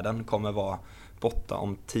bankvärlden kommer vara borta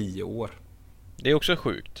om 10 år. Det är också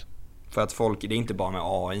sjukt. För att folk, det är inte bara med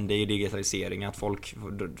AI, det är digitalisering, att folk,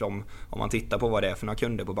 om man tittar på vad det är för några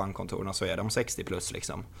kunder på bankkontoren, så är de 60 plus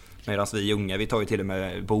liksom. Medan vi unga, vi tar ju till och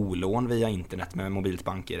med bolån via internet med mobilt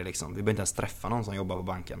banker liksom. Vi behöver inte ens träffa någon som jobbar på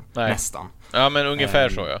banken. Nej. Nästan. Ja, men ungefär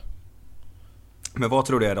så, ja. Men vad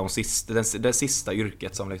tror du är det sista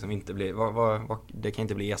yrket som liksom inte blir, det kan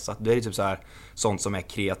inte bli ersatt? Det är typ så här, sånt som är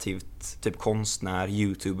kreativt, typ konstnär,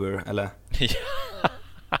 youtuber eller...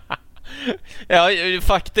 Ja,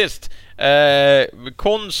 faktiskt.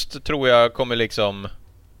 Konst tror jag kommer liksom...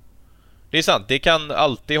 Det är sant, det kan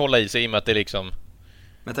alltid hålla i sig i och med att det liksom...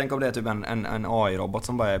 Men tänk om det är typ en AI-robot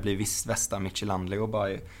som bara blir Västa Michelangelo och bara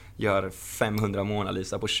gör 500 Mona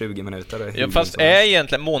Lisa på 20 minuter. Ja, fast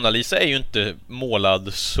egentligen Mona Lisa är ju inte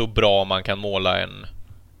målad så bra man kan måla en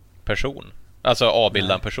person. Alltså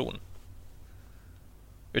avbilda en person.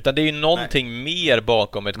 Utan det är ju någonting mer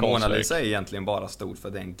bakom ett konstverk. Mona Lisa är egentligen bara stort för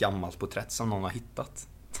det är en gammalt porträtt som någon har hittat.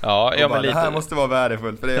 Ja, ja, men lite... Det här måste vara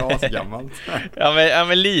värdefullt för det är asgammalt. ja,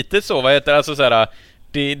 men lite så, vad heter det? Alltså så här,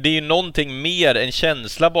 det är ju någonting mer, en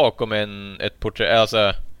känsla bakom ett porträtt,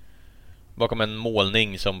 alltså bakom en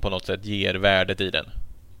målning som på något sätt ger värdet i den.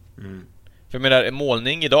 För jag menar, en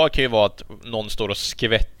målning idag kan ju vara att någon står och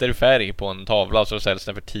skvätter färg på en tavla, så säljs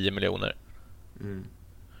den för 10 miljoner.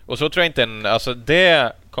 Och så tror jag inte alltså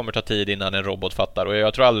det kommer ta tid innan en robot fattar. Och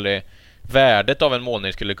jag tror aldrig värdet av en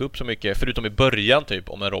målning skulle gå upp så mycket, förutom i början typ,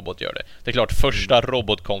 om en robot gör det. Det är klart, första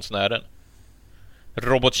robotkonstnären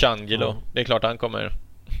Robot Changelo, det är klart han kommer,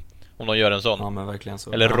 om de gör en sån. Ja, men verkligen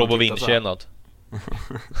så. Eller Robo Vinci eller något.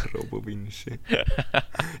 Robo Vinci.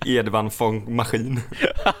 Edvard von Maskin.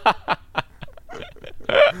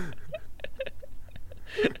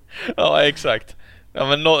 Ja, exakt. Ja,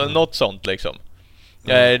 men något sånt liksom.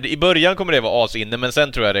 I början kommer det vara asinne, men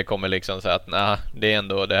sen tror jag det kommer liksom så att det är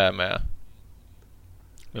ändå det här med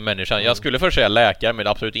människan. Jag skulle först säga läkare, men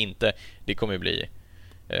absolut inte. Det kommer ju bli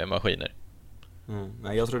maskiner.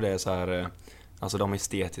 Nej, jag tror det är så här, alltså de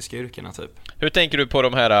estetiska yrkena typ. Hur tänker du på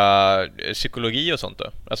de här psykologi och sånt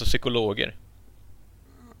då? Alltså psykologer?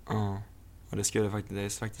 Ja, och det är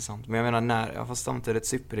faktiskt sant. Men jag menar, fast samtidigt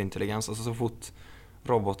superintelligens, alltså så fort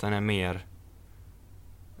roboten är mer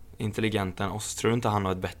intelligent än oss, tror du inte han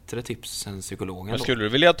har ett bättre tips än psykologen? Men skulle du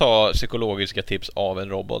vilja ta psykologiska tips av en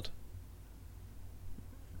robot?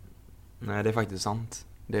 Nej, det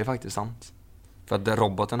är faktiskt sant. För att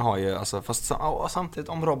roboten har ju, alltså, fast samtidigt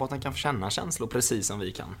om roboten kan känna känslor precis som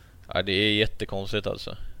vi kan. Ja, det är jättekonstigt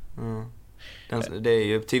alltså. Det är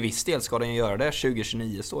ju, till viss del ska den göra det.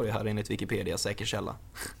 2029 står det här enligt Wikipedia, säker källa.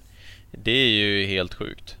 Det är ju helt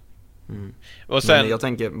sjukt. Och sen, men jag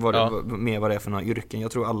tänker mer vad det är för några yrken.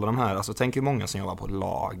 Jag tror alla de här, alltså tänk hur många som jobbar på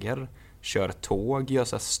lager, kör tåg, gör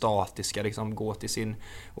så här statiska, liksom gå till sin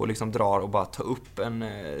och liksom drar och bara ta upp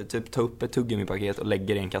ett tuggummipaket och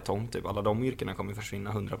lägger i en kartong typ. Alla de yrkena kommer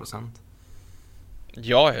försvinna 100%.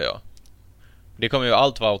 Ja. Det kommer ju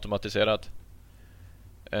allt vara automatiserat.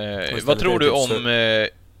 Vad tror du om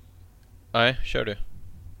nej, kör du.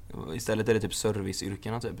 Istället är det typ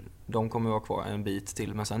serviceyrkena typ. De kommer vara kvar en bit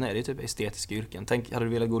till, men sen är det typ estetiska yrken. Tänk, hade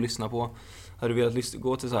du velat gå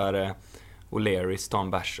till så här O'Learys, ta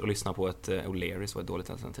en bärs och lyssna på ett O'Learys var ett dåligt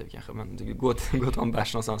alternativ kanske, men gå ta en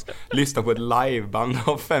bärs någonstans, lyssna på ett liveband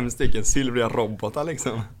av 5 stycken silvriga robotar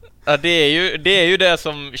liksom. Ja, det är ju det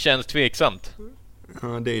som känns tveksamt. Ja,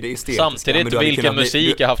 det är det estetiska. Samtidigt, vilken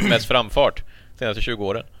musik har haft mest framfart de senaste 20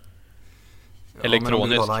 åren?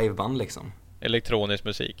 Elektronisk. Men liveband liksom. Elektronisk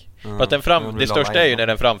musik. För att det största är ju när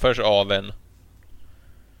den framförs av en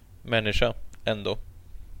människa ändå.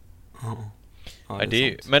 Ja,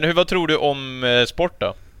 men vad tror du om sport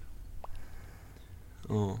då?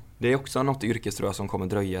 Det är också något yrke tror jag som kommer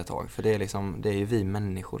dröja ett tag. För det är ju vi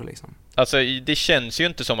människor liksom. Alltså det känns ju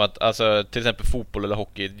inte som att, alltså, till exempel fotboll eller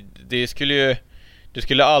hockey, det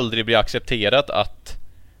skulle aldrig bli accepterat att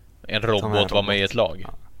en robot var med i ett lag.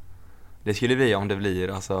 Ja. Det skulle vi om det blir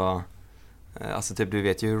alltså typ, du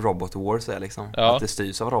vet ju hur Robot Wars är liksom. Ja. Att det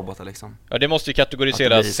styrs av robotar liksom. Ja, det måste ju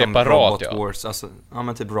kategoriseras separat. Robot Wars, alltså, ja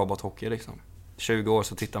men typ robothockey liksom. 20 år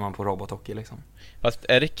så tittar man på robothockey liksom. Fast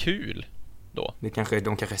är det kul då? De kanske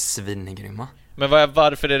är svingrymma. Men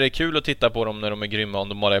varför är det kul att titta på dem när de är grymma om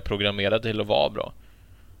de bara är programmerade till att vara bra?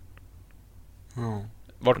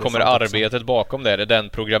 Vart kommer arbetet också bakom det? Är det den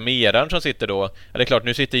programmeraren som sitter då? Ja, det är klart,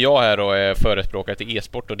 nu sitter jag här och är förespråkare till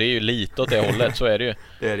e-sport och det är ju lite åt det hållet, så är det ju.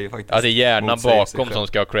 Det är det ju faktiskt. Ja, det är hjärnan bakom som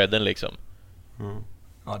ska ha credden liksom.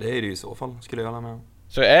 Ja, det är det ju i så fall, skulle jag hålla med om.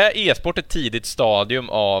 Så är e-sport ett tidigt stadium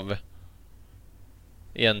av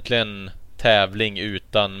egentligen tävling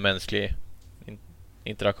utan mänsklig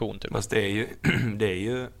interaktion typ? Fast det är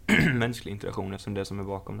ju mänsklig interaktion eftersom det som är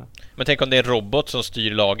bakom det. Men tänk om det är en robot som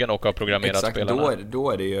styr lagen och har programmerat spelarna. Exakt,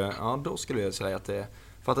 då är det ju, ja, då skulle jag säga att det,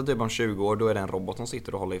 för att typ om 20 år då är det en robot som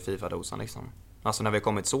sitter och håller i FIFA-dosan liksom. Alltså när vi har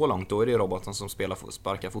kommit så långt, då är det ju roboten som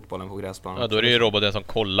sparkar fotbollen på gräsplanen. Ja, då är det ju roboten som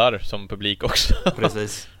kollar som publik också.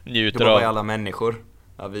 Precis. Njuter av alla människor.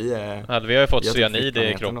 Ja, vi har ju fått cyanid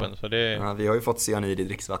i kroppen så det... Ja, vi har ju fått cyanid i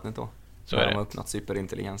dricksvattnet då. Så är det. De har öppnat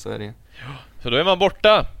superintelligens, så är det. Ja, så då är man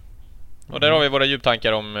borta. Och där har vi våra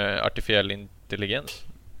djuptankar om artificiell intelligens.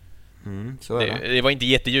 Så är det. Det var inte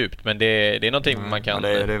jättedjupt, men det är någonting man kan... Ja,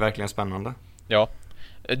 det är verkligen spännande. Ja.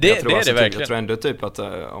 Det är det verkligen. Jag tror ändå typ att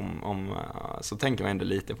så tänker man ändå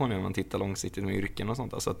lite på när man tittar långsiktigt med yrken och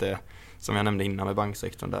sånt. Alltså att det, som jag nämnde innan med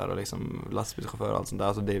banksektorn där och liksom lastbilschaufför och allt sånt där.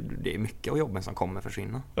 Alltså det är mycket av jobben som kommer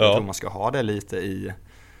försvinna. Ja. Jag tror man ska ha det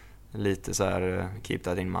lite så här keep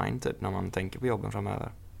that in mind typ när man tänker på jobben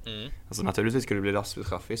framöver. Alltså naturligtvis skulle det bli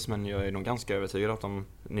lastbilschaffis, men jag är nog ganska övertygad att om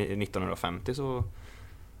 1950 så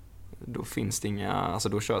då finns det inga, alltså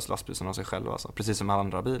då körs lastbilen av sig själv alltså, precis som alla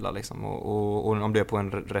andra bilar liksom. Och om det är på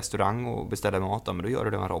en restaurang och beställer mat, men då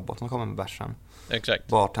gör det en robot som kommer med bärsen. Exakt.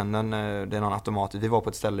 Bartendern, det är någon automatiskt. Vi var på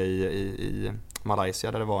ett ställe i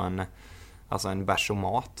Malaysia där det var alltså en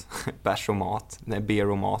bärsomat, nej,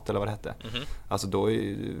 beeromat eller vad det hette. Alltså då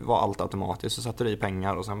var allt automatiskt, så satte du i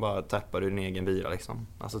pengar och sen bara tappade du din egen bira liksom.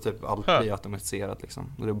 Alltså typ allt blir automatiserat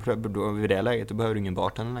liksom. Och då vid det läget då behöver du ingen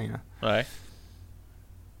bartender längre. Nej.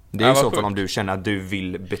 Det är ju så fall om du känner att du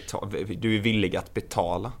är villig att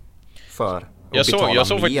betala för. Jag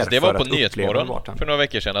såg faktiskt, det var på Nyhetsmorgon för några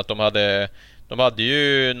veckor sedan, att de hade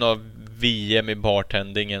ju något VM i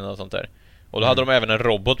bartendingen och sånt där. Och då hade de även en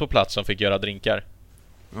robot på plats som fick göra drinkar.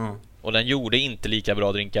 Och den gjorde inte lika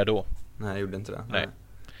bra drinkar då. Nej, det gjorde inte det. Nej.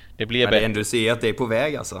 Det blev men det är ändå se att det är på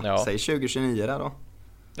väg alltså. Ja. Säg 2029 där då.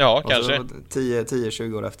 Ja, och kanske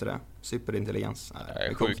 10-20 år efter det. Superintelligens. Nej, det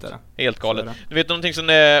är sjukt. Helt galet. Du vet någonting som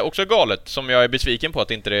är också galet, som jag är besviken på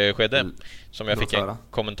att inte det skedde, som jag fick en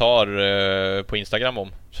kommentar på Instagram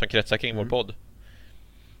om, som kretsar kring vår podd.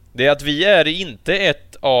 Det är att vi är inte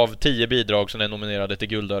ett av 10 bidrag som är nominerade till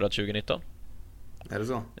Guldörat 2019. Är det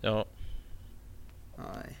så? Ja.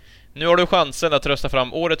 Nej. Nu har du chansen att rösta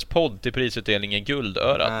fram årets podd till prisutdelningen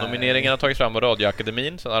Guldörat. Nomineringen har tagits fram av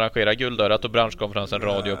Radioakademin, som arrangerar Guldörat, och branschkonferensen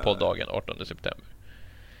Radio- och podddagen 18 september.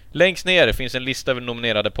 Längst ner finns en lista över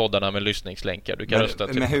nominerade poddarna med lyssningslänkar. Du kan rösta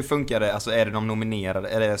till. Men hur funkar det? Alltså är det de nominerade,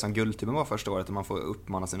 eller är det som Guldtuben var första året, att man får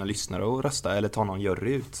uppmana sina lyssnare att rösta, eller ta någon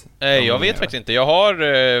jury ut? Jag vet faktiskt inte. Jag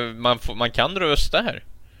har man kan rösta här.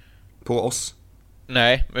 På oss?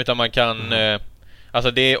 Nej, utan man kan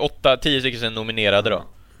alltså det är 8-10 stycken nominerade då.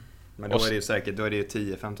 Men då är det ju säkert, då är det ju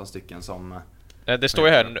 10-15 stycken som... Det står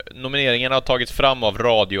ju här, nomineringen har tagits fram av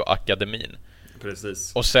Radioakademin.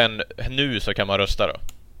 Precis. Och sen, nu så kan man rösta då.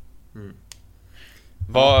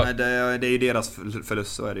 Det är ju deras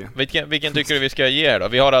förlust, så är det ju. Vilken tycker du vi ska ge då?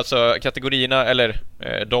 Vi har alltså kategorierna, eller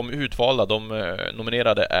de utvalda, de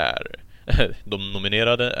nominerade är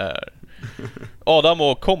Adam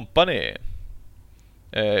och Company,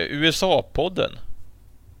 USA-podden,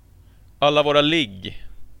 Alla våra ligg,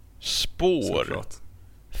 Spår, såklart.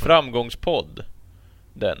 Framgångspodd.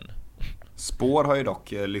 Spår har ju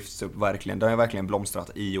dock lyfts upp verkligen. Den har verkligen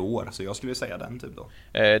blomstrat i år, så jag skulle säga den typ då.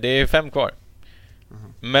 Det är 5 kvar.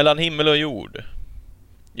 Mellan himmel och jord,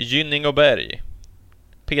 Gynning och berg,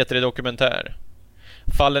 P3 Dokumentär,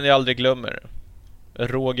 Fallen jag aldrig glömmer,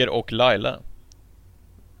 Roger och Laila.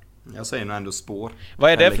 Jag säger nog ändå Spår.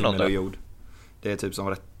 Vad är det för något då? Det är typ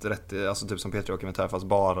som alltså typ som P3 Dokumentär, fast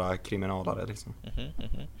bara kriminalare liksom.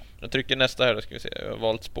 Jag trycker nästa här, då ska vi se. Jag har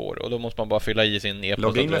valt Spår, och då måste man bara fylla i sin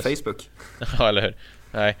e-postadress. Logga in med Facebook. Ja, eller hur?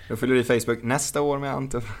 Nej. Då fyller du i Facebook nästa år med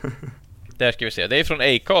Anton. Där ska vi se. Det är från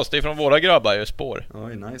Acast, det är från våra grabbar ju, Spår.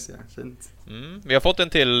 Oj, nice, ja. Fint. Vi har fått en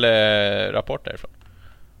till rapport därifrån.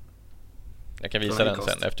 Jag kan visa från den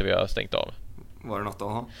Acast sen efter vi har stängt av. Var det något att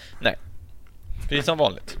ha? Nej. Precis som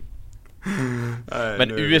vanligt.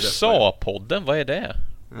 Men USA-podden, vad är det?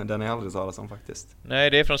 Den är aldrig talat om faktiskt. Nej,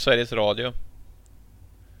 det är från Sveriges Radio.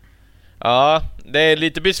 Ja, det är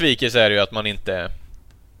lite besvikelse är det ju att man inte...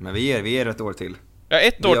 Men vi ger ett år till. Ja,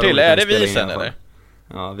 ett år till, är det vi sen eller?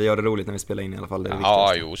 Ja, vi har det roligt när vi spelar in i alla fall, det är det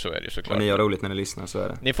viktigaste. Ja, jo, så är det såklart. Och ni har roligt när ni lyssnar, så är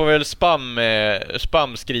det. Ni får väl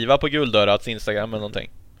spam-skriva på Guldörats Instagram eller någonting.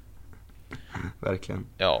 Verkligen.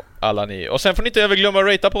 Ja, alla ni. Och sen får ni inte överglömma att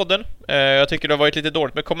ratea podden. Jag tycker det har varit lite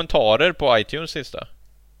dåligt med kommentarer på iTunes sista.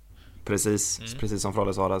 Precis som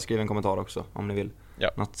Frode sa, skriv en kommentar också om ni vill.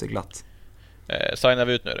 Ja. Något glatt. Signar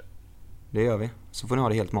vi ut nu? Det gör vi. Så får ni ha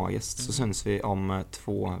det helt magiskt. Så syns vi om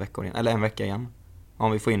 2 veckor igen. Eller en vecka igen.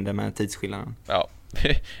 Om vi får in det med tidsskillnaden. Ja.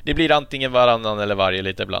 Det blir antingen varannan eller varje,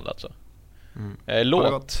 lite blandat så.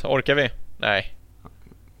 Låt, orkar vi? Nej.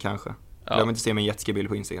 Kanske. Glöm inte se min jetskibild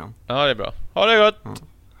på Instagram. Ja, det är bra. Ha det gott.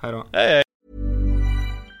 Hej då. Hej.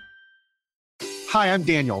 Hi, I'm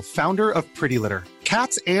Daniel, founder of Pretty Litter.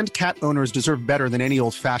 Cats and cat owners deserve better than any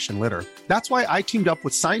old-fashioned litter. That's why I teamed up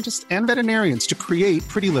with scientists and veterinarians to create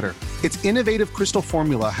Pretty Litter. Its innovative crystal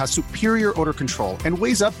formula has superior odor control and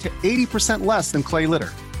weighs up to 80% less than clay litter.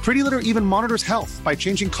 Pretty Litter even monitors health by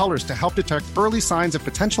changing colors to help detect early signs of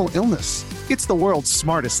potential illness. It's the world's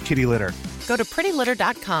smartest kitty litter. Go to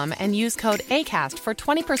prettylitter.com and use code ACAST for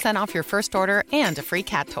 20% off your first order and a free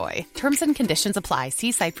cat toy. Terms and conditions apply.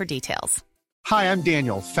 See site for details. Hi, I'm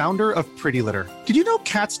Daniel, founder of Pretty Litter. Did you know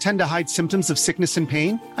cats tend to hide symptoms of sickness and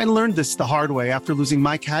pain? I learned this the hard way after losing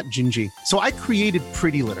my cat, Gingy. So I created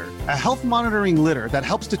Pretty Litter, a health monitoring litter that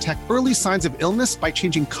helps detect early signs of illness by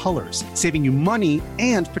changing colors, saving you money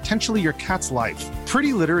and potentially your cat's life.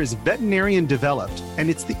 Pretty Litter is veterinarian developed,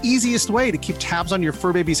 and it's the easiest way to keep tabs on your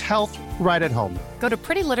fur baby's health right at home. Go to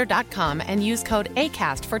prettylitter.com and use code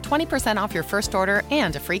ACAST for 20% off your first order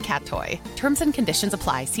and a free cat toy. Terms and conditions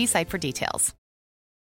apply. See site for details.